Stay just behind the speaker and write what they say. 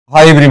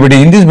Hi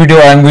everybody, in this video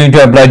I am going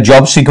to apply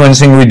job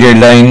sequencing with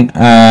deadline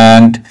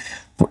and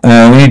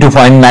we need to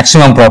find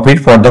maximum profit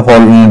for the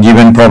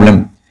given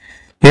problem.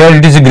 Here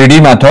it is a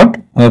greedy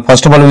method.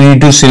 First of all, we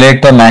need to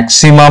select the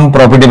maximum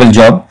profitable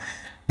job,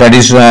 that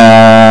is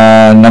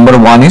number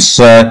one is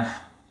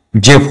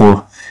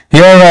J4.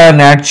 Here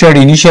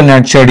initial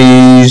nurture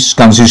is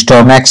consist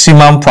of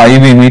maximum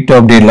 5 unit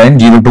of deadline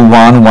 0 to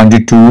 1, 1 to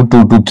 2,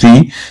 2 to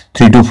 3,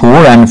 3 to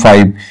 4 and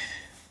 5.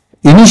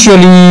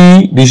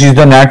 Initially this is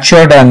the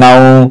nurtured and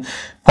now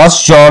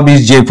first job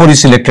is J4 is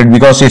selected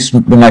because its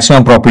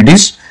maximum profit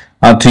is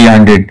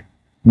 300.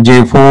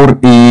 J4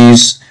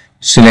 is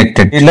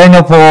selected.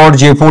 Deadline for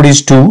J4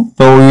 is 2,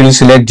 so we will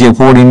select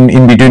J4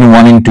 in between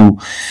 1 and 2.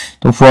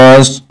 So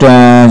first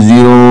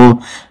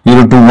 0 to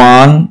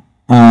 1,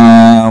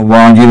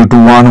 0 to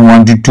 1,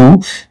 1 to 2.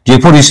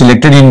 J4 is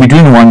selected in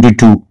between 1 to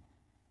 2.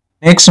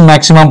 Next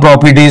maximum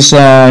profit is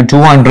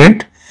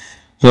 200.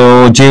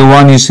 So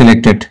J1 is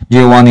selected.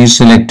 J1 is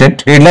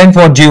selected. Deadline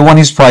for J1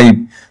 is 5.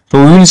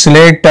 So we will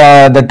select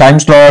the time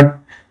slot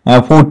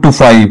 4 to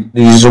 5.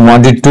 This is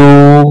 1 to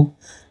 2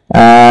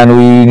 and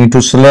we need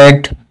to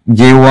select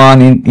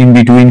J1 in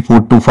between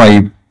 4 to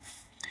 5.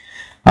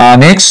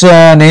 Next is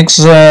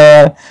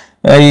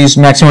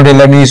maximum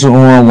deadline is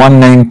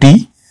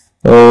 190.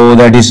 So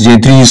that is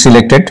J3 is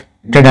selected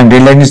and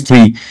deadline is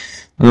 3.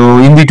 So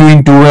in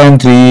between 2 and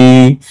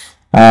 3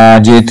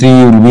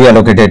 J3 will be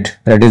allocated,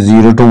 that is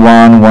 0 to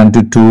 1, 1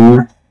 to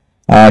 2,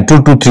 2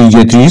 to 3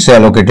 J3 is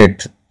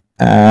allocated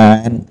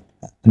and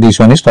this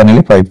one is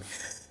finally 5.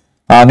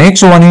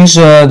 Next one is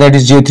that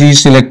is J3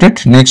 is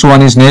selected. Next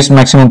one is next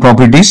maximum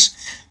profit is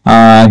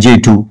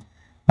J2.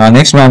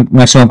 Next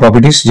maximum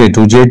profit is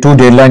J2. J2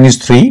 deadline is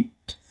 3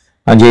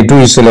 and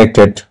J2 is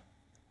selected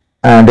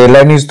and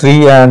deadline is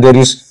 3 and there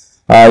is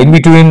in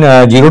between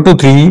 0 to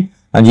 3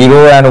 and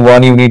 0 and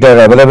 1 unit are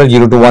available,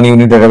 0 to 1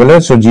 unit are available.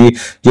 So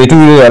J2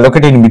 will be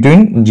allocated in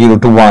between 0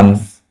 to 1.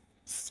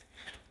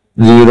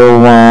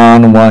 0,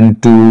 1, 1,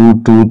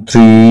 2, 2,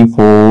 3,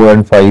 4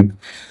 and 5.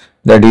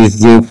 That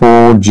is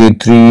J4,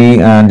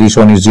 J3 and this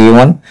one is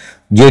J1.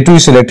 J2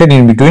 is selected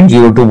in between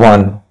 0 to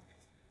 1.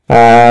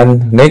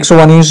 And next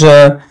one is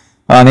there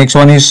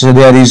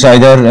is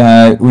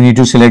either we need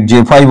to select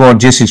J5 or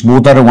J6,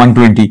 both are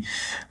 120.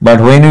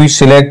 But when we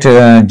select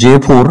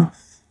J4,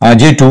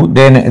 J2,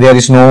 then there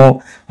is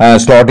no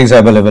slot is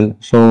available.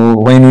 So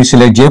when we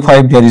select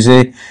J5, there is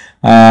a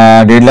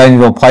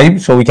deadline of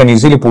 5, so we can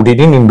easily put it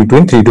in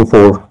between 3 to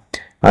 4.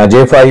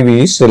 J5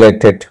 is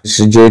selected. This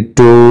is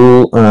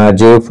J2,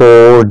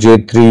 J4,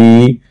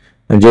 J3,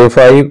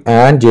 J5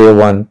 and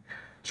J1.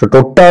 So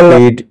total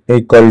it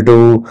equal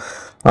to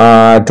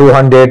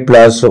 200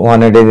 plus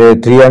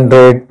 100,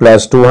 300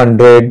 plus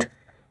 200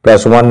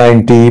 plus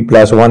 190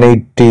 plus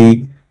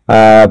 180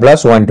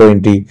 plus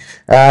 120.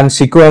 And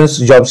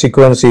job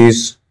sequence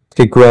is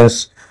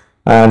sequence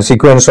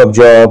of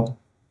job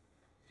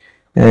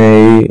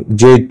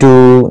J2,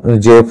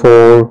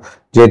 J4,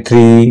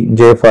 J3,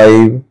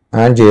 J5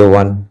 and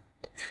J1.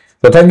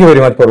 So thank you very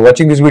much for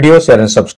watching this video. Share and subscribe.